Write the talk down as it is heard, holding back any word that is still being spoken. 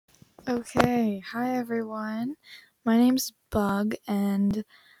Okay, hi everyone. My name's Bug, and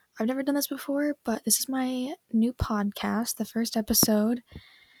I've never done this before, but this is my new podcast, the first episode,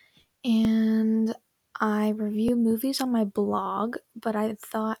 and I review movies on my blog, but I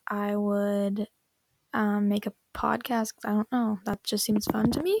thought I would make a podcast. I don't know, that just seems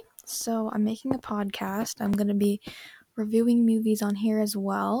fun to me, so I'm making a podcast. I'm going to be reviewing movies on here as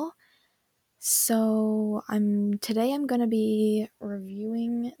well. So today I'm going to be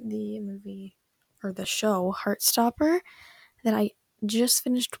reviewing the movie or the show Heartstopper that I just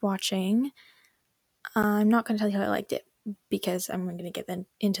finished watching. I'm not going to tell you how I liked it because I'm going to get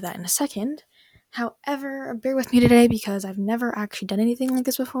into that in a second. However, bear with me today because I've never actually done anything like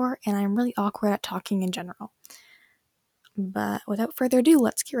this before and I'm really awkward at talking in general. But without further ado,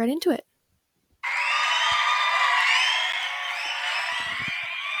 let's get right into it.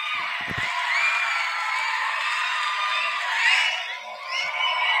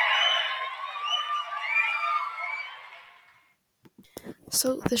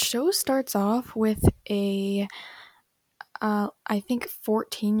 So the show starts off with a I think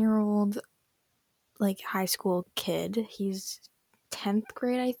 14-year-old high school kid. He's 10th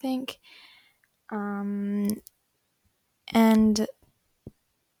grade, I think. And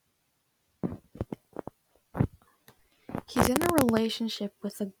he's in a relationship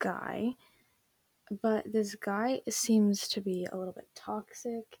with a guy, but this guy seems to be a little bit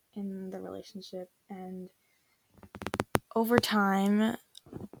toxic in the relationship, and over time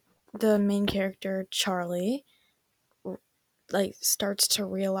the main character Charlie starts to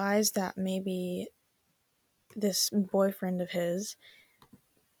realize that maybe this boyfriend of his,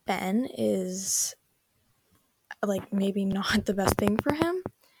 Ben, is maybe not the best thing for him.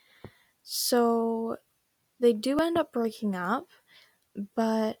 So they do end up breaking up,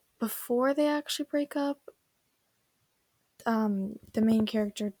 but before they actually break up, the main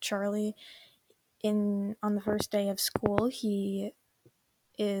character Charlie, on the first day of school, he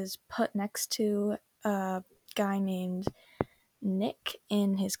is put next to a guy named Nick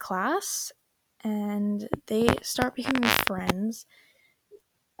in his class, and they start becoming friends.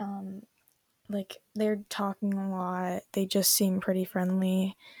 They're talking a lot. They just seem pretty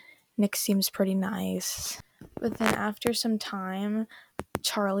friendly. Nick seems pretty nice. But then after some time,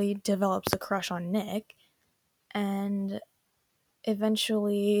 Charlie develops a crush on Nick, and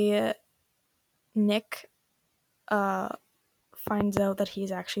eventually Nick finds out that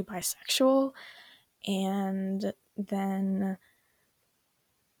he's actually bisexual, and then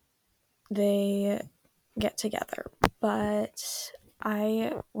they get together. But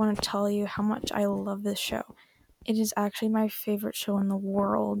I want to tell you how much I love this show. It is actually my favorite show in the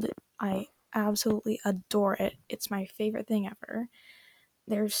world. I absolutely adore it. It's my favorite thing ever.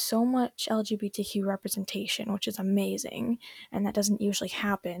 There's so much LGBTQ representation, which is amazing, and that doesn't usually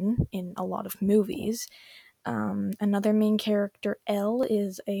happen in a lot of movies. Another main character, Elle,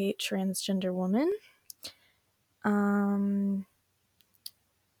 is a transgender woman.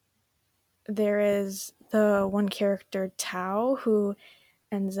 There is the one character, Tao, who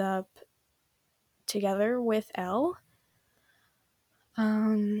ends up together with Elle.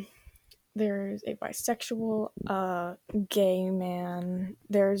 There's a bisexual, gay man.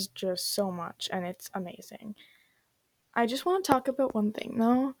 There's just so much, and it's amazing. I just want to talk about one thing,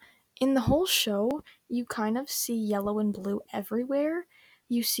 though. In the whole show, you kind of see yellow and blue everywhere.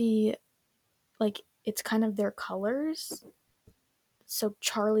 You see, it's kind of their colors. So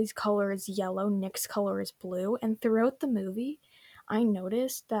Charlie's color is yellow, Nick's color is blue, and throughout the movie, I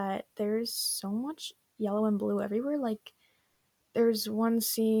noticed that there's so much yellow and blue everywhere. There's one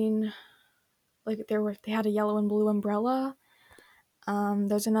scene, they had a yellow and blue umbrella.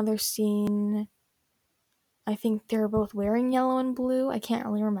 There's another scene, I think they're both wearing yellow and blue. I can't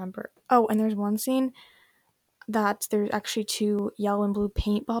really remember. Oh, and there's one scene that there's actually two yellow and blue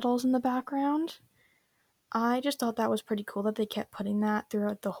paint bottles in the background. I just thought that was pretty cool that they kept putting that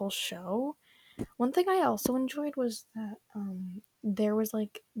throughout the whole show. One thing I also enjoyed was that there was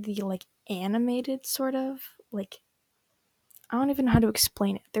the animated sort of I don't even know how to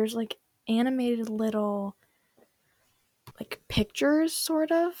explain it. There's animated little pictures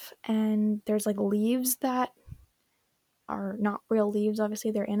sort of, and there's leaves that are not real leaves.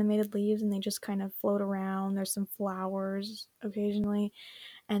 Obviously, they're animated leaves, and they just kind of float around. There's some flowers occasionally,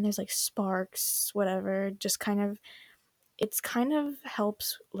 and there's sparks, whatever. It's kind of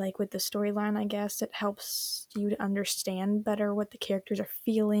helps with the storyline, I guess. It helps you to understand better what the characters are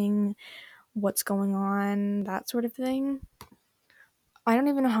feeling, what's going on, that sort of thing. I don't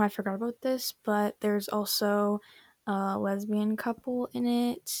even know how I forgot about this, but there's also a lesbian couple in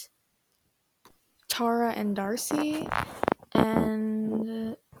it, Tara and Darcy,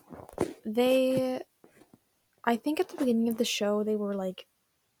 and I think at the beginning of the show, they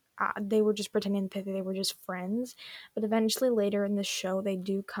were just pretending that they were just friends, but eventually later in the show, they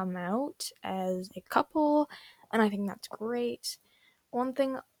do come out as a couple, and I think that's great. One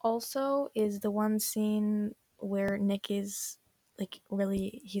thing also is the one scene where Nick is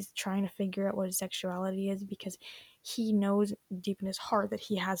he's trying to figure out what his sexuality is because he knows deep in his heart that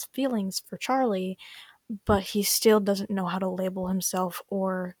he has feelings for Charlie, but he still doesn't know how to label himself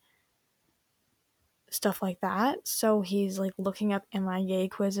or stuff like that. So he's like looking up "Am I gay?"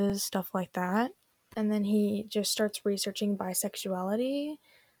 quizzes, stuff like that. And then he just starts researching bisexuality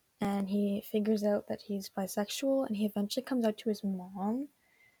and he figures out that he's bisexual and he eventually comes out to his mom.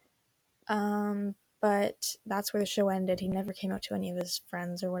 But that's where the show ended. He never came out to any of his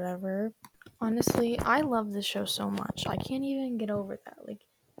friends or whatever. Honestly, I love this show so much. I can't even get over that. Like,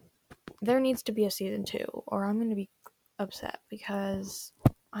 there needs to be a season 2 or I'm going to be upset because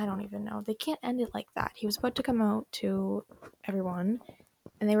I don't even know. They can't end it like that. He was about to come out to everyone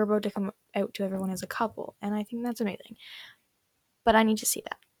and they were about to come out to everyone as a couple, and I think that's amazing. But I need to see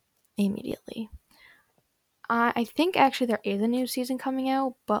that immediately. I think actually there is a new season coming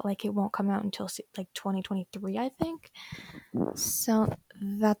out, but like it won't come out until like 2023, I think. So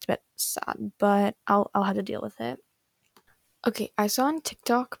that's a bit sad, but I'll have to deal with it. Okay, I saw on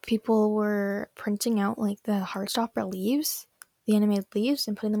TikTok people were printing out like the Heartstopper leaves, the animated leaves,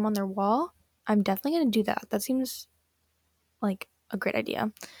 and putting them on their wall. I'm definitely gonna do that. That seems like a great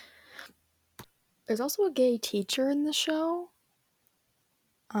idea. There's also a gay teacher in the show.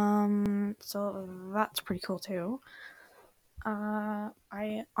 So that's pretty cool too.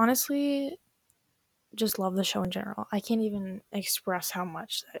 I honestly just love the show in general. I can't even express how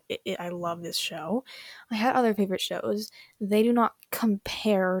much I love this show. I had other favorite shows. They do not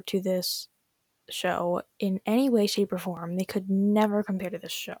compare to this show in any way, shape, or form. They could never compare to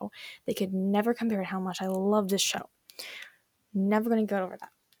this show. They could never compare to how much I love this show. Never gonna get over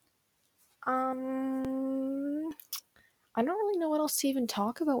that. I don't really know what else to even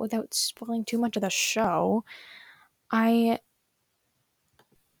talk about without spoiling too much of the show. I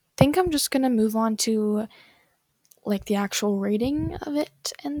think I'm just gonna move on to like the actual rating of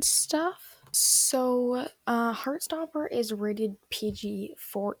it and stuff. So, Heartstopper is rated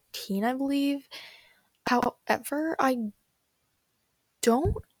PG-14, I believe. However, I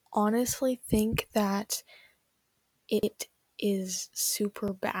don't honestly think that it is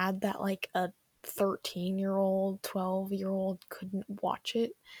super bad that like a 13-year-old, 12-year-old couldn't watch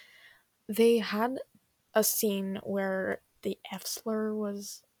it. They had a scene where the F slur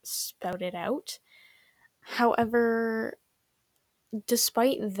was spouted out. However,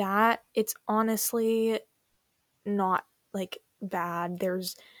 despite that, it's honestly not like bad.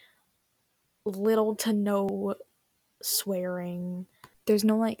 There's little to no swearing. There's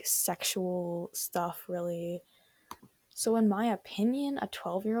no like sexual stuff really. So in my opinion, a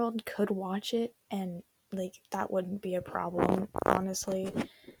 12-year-old could watch it and like that wouldn't be a problem, honestly.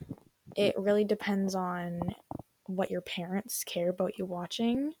 It really depends on what your parents care about you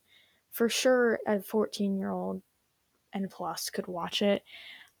watching. For sure, a 14-year-old and plus could watch it,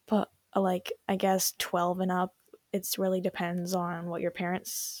 but like I guess 12 and up, it's really depends on what your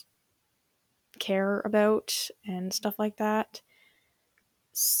parents care about and stuff like that.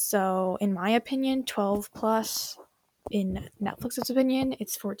 So, in my opinion, 12 plus. In Netflix's opinion,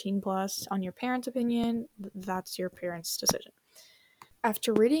 it's 14 plus. On your parents' opinion, that's your parents' decision.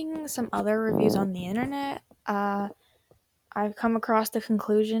 After reading some other reviews on the internet, I've come across the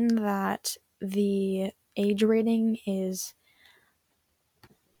conclusion that the age rating is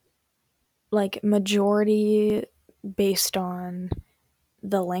like majority based on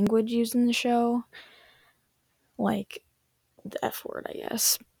the language used in the show, like the F word, I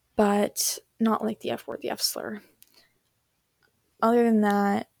guess, but not like the F word, the F slur. Other than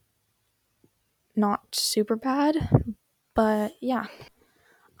that, not super bad, but yeah.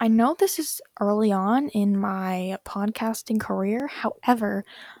 I know this is early on in my podcasting career. However,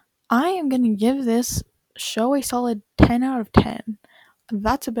 I am going to give this show a solid 10 out of 10.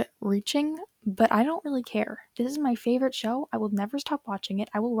 That's a bit reaching, but I don't really care. This is my favorite show. I will never stop watching it.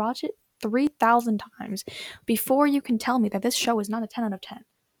 I will watch it 3,000 times before you can tell me that this show is not a 10 out of 10.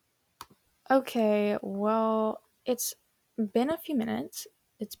 Okay, well, it's been a few minutes.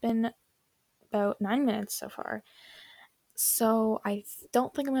 It's been about 9 minutes so far. So I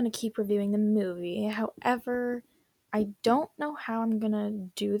don't think I'm going to keep reviewing the movie. However, I don't know how I'm going to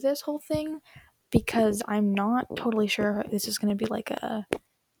do this whole thing because I'm not totally sure if this is going to be like a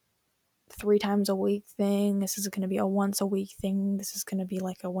 3 times a week thing. This is going to be a once a week thing. This is going to be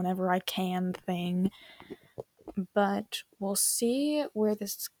like a whenever I can thing. But we'll see where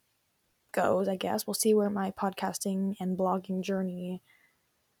this goes, I guess. We'll see where my podcasting and blogging journey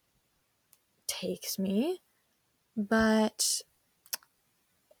takes me. But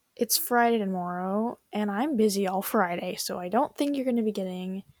it's Friday tomorrow, and I'm busy all Friday, so I don't think you're going to be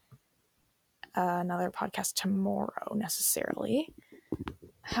getting another podcast tomorrow necessarily.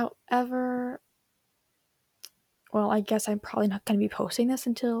 However, well, I guess I'm probably not going to be posting this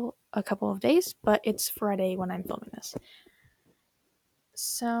until a couple of days, but it's Friday when I'm filming this.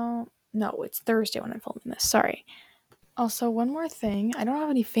 So, no, it's Thursday when I'm filming this, sorry. Also, one more thing, I don't have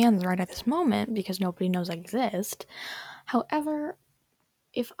any fans right at this moment because nobody knows I exist. However,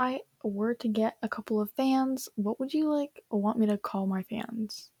 if I were to get a couple of fans, what would you want me to call my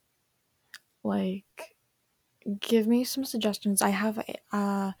fans? Give me some suggestions. I have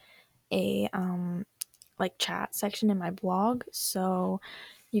a chat section in my blog, so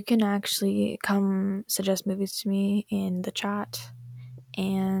you can actually come suggest movies to me in the chat,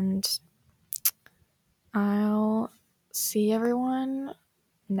 and I'll see everyone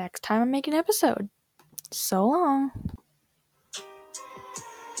next time I make an episode. So long.